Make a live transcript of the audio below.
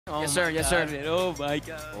Oh yes, sir. Yes, sir. Man. Oh, my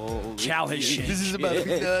God. Oh, challenge. This is about to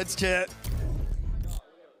be nuts, chat.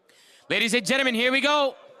 Ladies and gentlemen, here we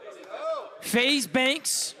go. FaZe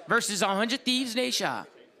Banks versus 100 Thieves Nadeshot.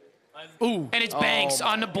 Ooh. And it's Banks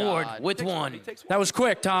on the board with one. That was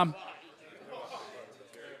quick, Tom.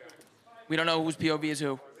 We don't know whose POV is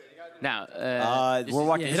who. Now, we're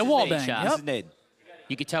watching. hit a wall bang. Nadeshot. This is Nade.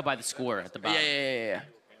 You can tell by the score at the bottom.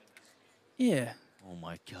 Yeah. Oh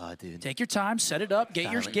my God, dude. Take your time, set it up,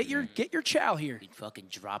 get your chow here. You fucking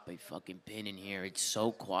drop a fucking pin in here. It's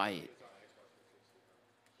so quiet.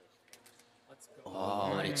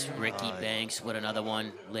 Oh, and it's Ricky Banks with another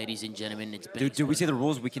one. Ladies and gentlemen, it's Banks. Dude, we say the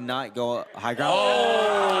rules. We cannot go high ground.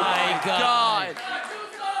 Oh, my God.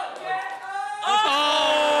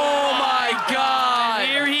 Oh, my God.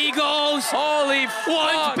 Here he goes. Holy fuck.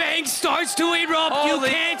 Once Banks starts to erupt, Holy you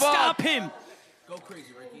can't fuck. stop him. Go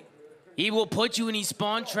crazy, Ricky. He will put you in these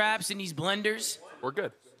spawn traps and these blenders. We're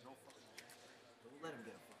good.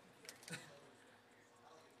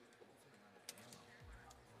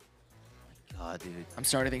 God, dude. I'm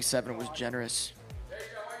starting to think 7 was generous.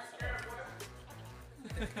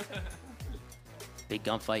 Big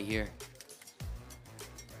gunfight here.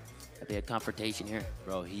 Could be a confrontation here.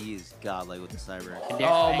 Bro, he is godlike with the sniper. And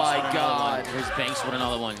there's Oh Banks my with another God. one. There's Banks with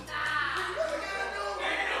another one.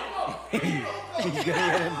 He's gonna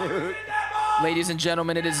get him, dude. Ladies and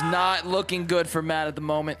gentlemen, it is not looking good for Matt at the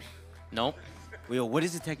moment. Nope. Wait, what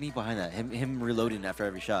is the technique behind that? Him reloading after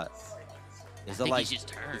every shot. Is that think like? he's just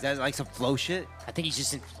turned. Is that like some flow shit? I think he's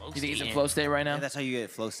just in flow You think he's in state. flow state right now? Yeah, that's how you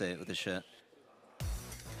get flow state with this shit.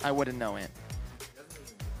 I wouldn't know it.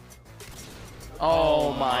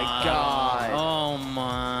 Oh my God. Oh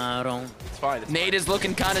my. It's fine. It's Nate is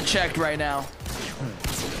looking kind of checked right now.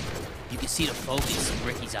 You can see the focus in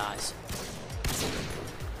Ricky's eyes.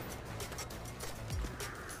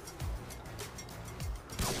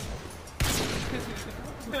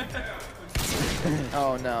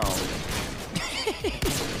 Oh no.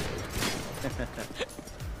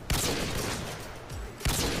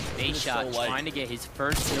 Nadeshot trying to get his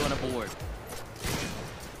first kill on a board.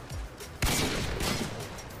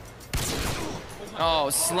 Oh,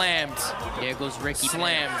 slammed. There goes Ricky.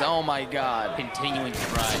 Slammed. Oh my God. Continuing to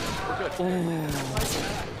ride.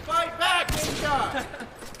 Fight back, Nadeshot!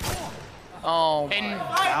 Oh my. And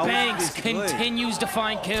How Banks is this good? continues to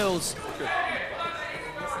find kills.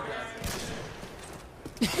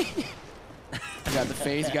 You got the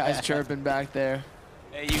FaZe guys chirping back there.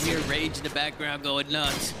 Hey, you hear Rage in the background going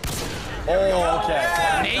nuts. Oh, okay.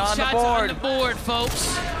 Nadeshot's on the board,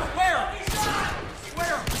 folks.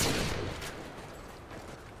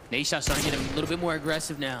 Nadeshot's starting to get a little bit more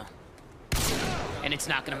aggressive now. And it's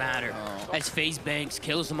not going to matter as FaZe Banks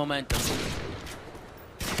kills the momentum.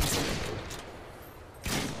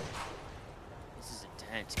 This is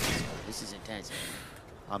intense, guys. This is intense.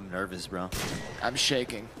 I'm nervous, bro. I'm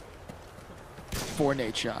shaking. For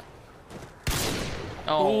Nadeshot.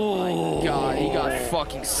 Oh my God, he got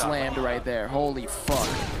fucking slammed right there. Holy fuck.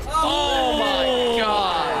 Oh my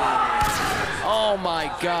God. Oh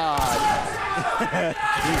my God.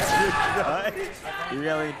 You're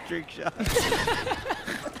yelling trick shot.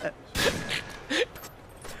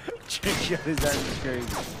 Trick shot is actually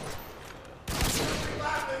crazy.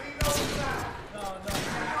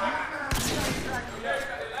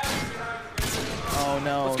 Oh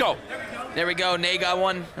no. Let's go. There we go. Nate got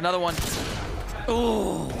one. Another one.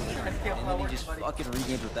 Ooh. And then he just fucking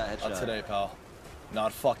regained with that headshot. Not today, pal.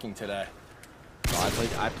 Not fucking today. Bro,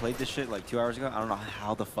 I played this shit like 2 hours ago. I don't know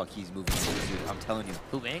how the fuck he's moving, dude. I'm telling you.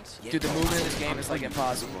 Who Banks? Dude, the movement in this game is like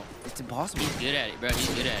impossible. It's impossible. He's good at it, bro. He's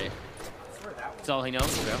good at it. That's all he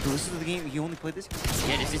knows, bro. Dude, this is the game. You only played this game?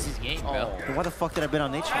 Yeah, this is his game, bro. Then why the fuck did I bet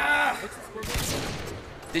on Nadeshot?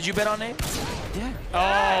 Did you bet on Nate? Yeah.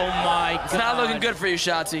 Oh my God. It's not looking good for you,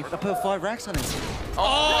 Shotzi. I put 5 racks on it.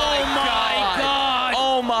 Oh my God.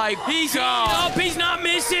 Oh my He's God. up. He's not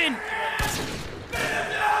missing.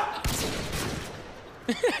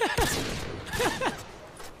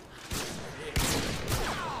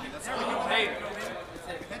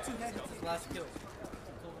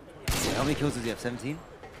 How many kills does he have? 17?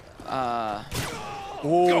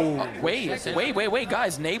 Wait,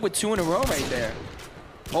 guys. Nate with 2 in a row right there.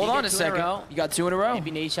 Hold on a second. You got 2 in a row. Maybe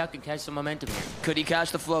Nadeshot can catch some momentum here. Could he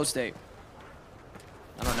catch the flow state?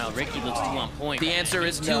 I don't know. Ricky looks 2 on point. The answer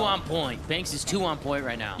is He's no. 2 on point. Banks is 2 on point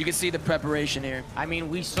right now. You can see the preparation here. I mean,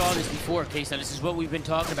 we saw this before, K-Star. This is what we've been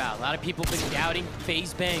talking about. A lot of people have been doubting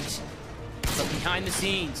FaZe Banks. But behind the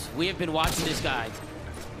scenes, we have been watching this guy.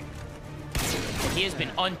 He has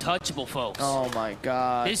been untouchable, folks. Oh my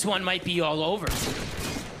God. This one might be all over.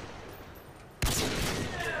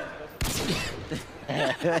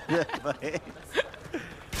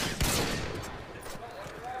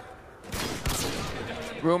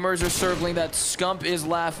 Rumors are circling that Scump is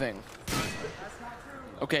laughing.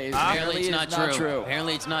 Okay, Apparently it's not true.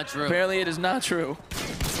 Apparently it's not true. Apparently it is not true.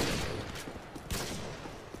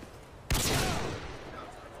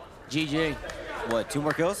 GG. What, 2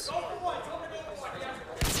 more kills?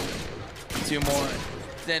 2 more.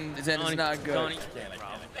 Then it's not good.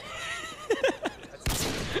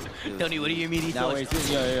 Tony, what are your immediate No, thoughts?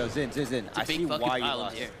 wait, Zin. I big see fucking why you pile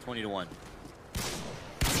lost here. 20-1.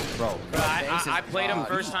 Bro. I played him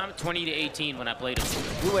first time 20-18 when I played him.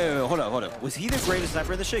 Wait, hold up. Was he the greatest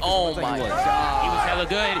sniper in the shit? 'Cause it Oh looks like my he was. god. He was hella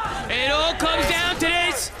good. It all comes down to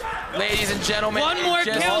this. Ladies and gentlemen, One more it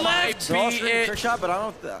just kill might left. They're all be shooting it. trick shot, but I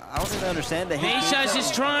don't think they understand that Nadeshot's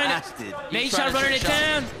just trying to. blasted. Nadeshot running it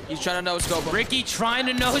down. He's trying to no-scope him. Ricky trying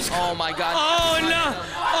to nose. Oh my god. Oh no!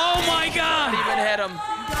 Oh my God! Didn't even hit him.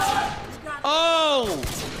 Oh!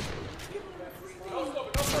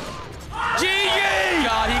 GG!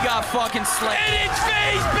 God, he got fucking slammed. And it's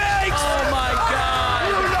FaZe Banks! Oh my god.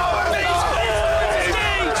 FaZe Banks wins the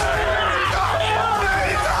stage!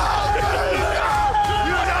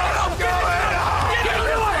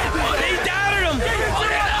 They doubted him!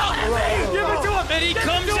 And he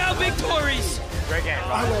comes out victorious. Great game,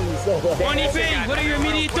 bro. Money B, what are your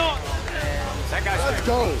immediate thoughts? That guy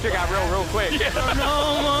shit got real quick.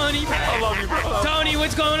 No money. I love you, bro. Tony,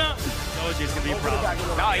 what's going on? Told you it's gonna be a problem.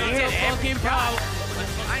 No, he It's a fucking problem.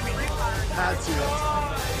 Had to.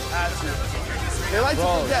 They like to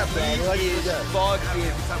forget, man. They like to forget.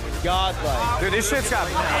 Fucking godlike. Dude, this shit's got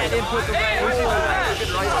mad input to That's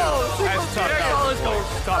tough.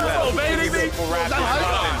 Tough. Oh, baby. We'll wrap this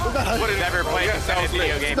up. Would have never played a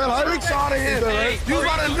video game. That Heinrich shot at him. He was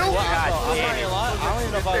about to do it. I don't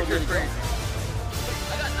even know if I would really go.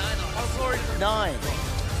 9.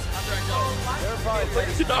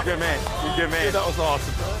 You're a good man. You're a good man. That was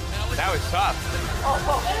awesome. That was tough.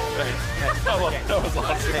 That was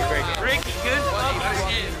awesome. Ricky, good.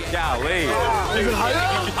 Golly. Is it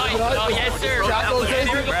Heinrich? Oh, yes, sir. Chat goes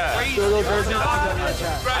crazy?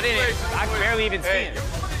 I barely even seen it.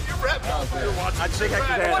 I just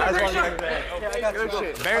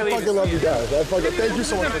barely I fucking love you guys. Thank you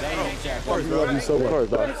so much for that. I fucking love you so much.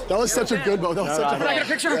 That was such a good one. That was such a good one. get a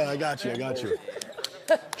picture? Yeah, I got you.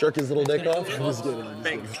 Jerk his little dick off. I'm just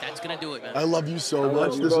kidding. That's gonna do it, man. I love you so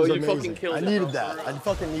much. This was amazing. I needed that. I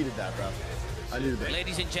fucking needed that, bro. I needed that.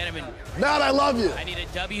 Ladies and gentlemen, Matt, I love you. I need a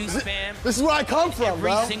W spam. This is where I come from,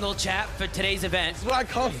 Every bro. single chat for today's event. This is where I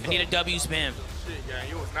come I from. need a W spam.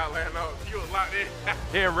 You was not laying out. You was locked in.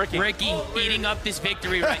 Here, Ricky. Ricky eating up this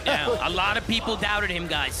victory right now. A lot of people doubted him,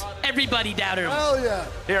 guys. Everybody doubted him. Hell yeah.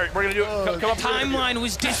 Here, we're gonna do it. Come up. Timeline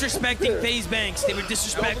was disrespecting FaZe Banks. They were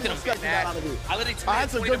disrespecting him. I had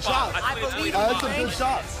some good shots. I had some good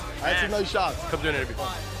shots. I had some nice shots. Come do an interview.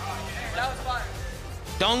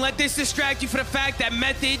 Don't let this distract you for the fact that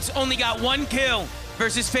Methods only got 1 kill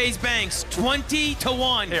versus FaZe Banks,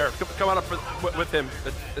 20-1. Here, come on up with him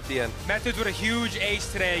at the end. Methods with a huge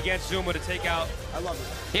ace today against Zuma to take out. I love it.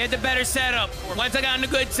 He had the better setup. Once I got in the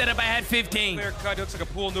good setup, I had 15. Clear cut, looks like a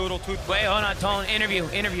pool noodle. Wait, hold on, Tone. Interview.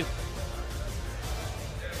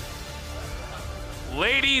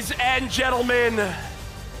 Ladies and gentlemen,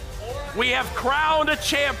 we have crowned a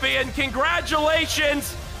champion.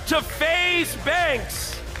 Congratulations to FaZe Banks.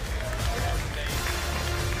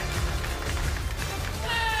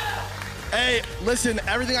 Hey, listen,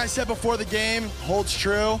 everything I said before the game holds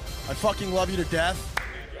true. I fucking love you to death.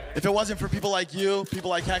 If it wasn't for people like you, people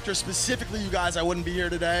like Hector, specifically you guys, I wouldn't be here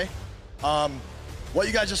today. What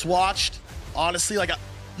you guys just watched, honestly, like,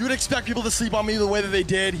 you would expect people to sleep on me the way that they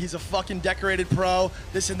did. He's a fucking decorated pro,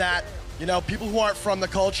 this and that. You know, people who aren't from the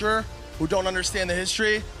culture, who don't understand the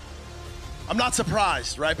history, I'm not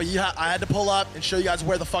surprised, right? But I had to pull up and show you guys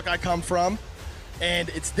where the fuck I come from. And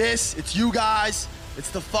it's you guys. It's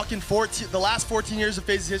the fucking the last 14 years of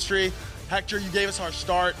FaZe's history. Hector, you gave us our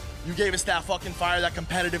start. You gave us that fucking fire, that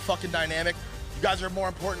competitive fucking dynamic. You guys are more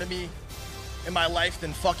important to me in my life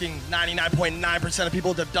than fucking 99.9% of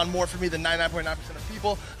people that have done more for me than 99.9% of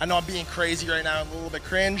people. I know I'm being crazy right now. I'm a little bit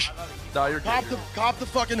cringe. No, you're good. Cop the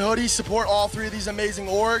fucking hoodie. Support all 3 of these amazing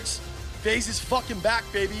orgs. FaZe is fucking back,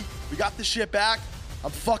 baby. We got this shit back.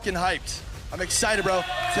 I'm fucking hyped. I'm excited, bro.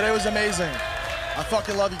 Today was amazing. I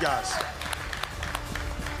fucking love you guys.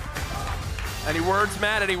 Any words,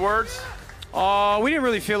 Matt? Any words? We didn't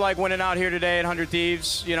really feel like winning out here today at 100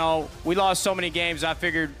 Thieves. You know, we lost so many games, I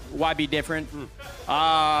figured, why be different?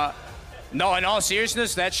 No, in all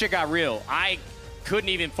seriousness, that shit got real. I couldn't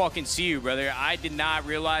even fucking see you, brother. I did not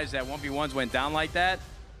realize that 1v1s went down like that.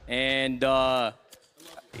 And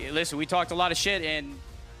listen, we talked a lot of shit, and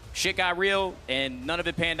shit got real, and none of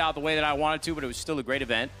it panned out the way that I wanted to, but it was still a great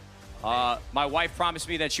event. My wife promised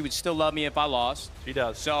me that she would still love me if I lost. She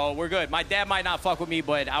does. So we're good. My dad might not fuck with me,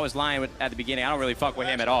 but I was lying at the beginning. I don't really fuck with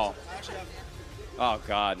him at all. Oh,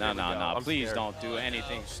 God. No. Please scared. don't do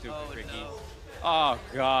anything stupid, Ricky. Oh,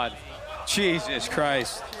 God. Jesus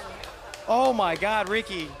Christ. Oh, my God,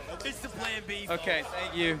 Ricky. It's the plan B. Okay,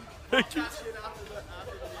 thank you.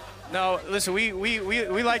 No, listen, we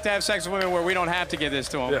like to have sex with women where we don't have to give this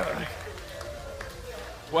to them. Yeah.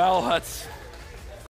 Well, that's